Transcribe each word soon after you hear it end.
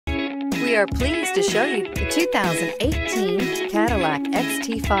We are pleased to show you the 2018 Cadillac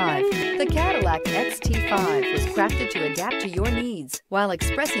XT5. The Cadillac XT5 was crafted to adapt to your needs while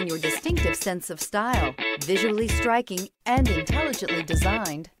expressing your distinctive sense of style. Visually striking and intelligently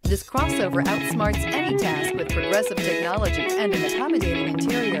designed, this crossover outsmarts any task with progressive technology and an accommodating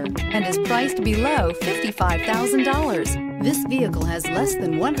interior, and is priced below $55,000. This vehicle has less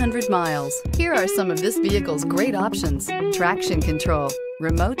than 100 miles. Here are some of this vehicle's great options: traction control,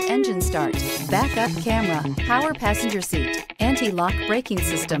 remote engine start, backup camera, power passenger seat, anti-lock braking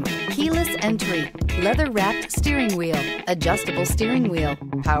system, keyless entry, leather-wrapped steering wheel, adjustable steering wheel,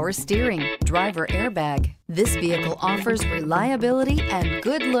 power steering, driver airbag. This vehicle offers reliability and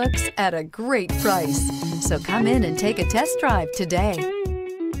good looks at a great price. So come in and take a test drive today.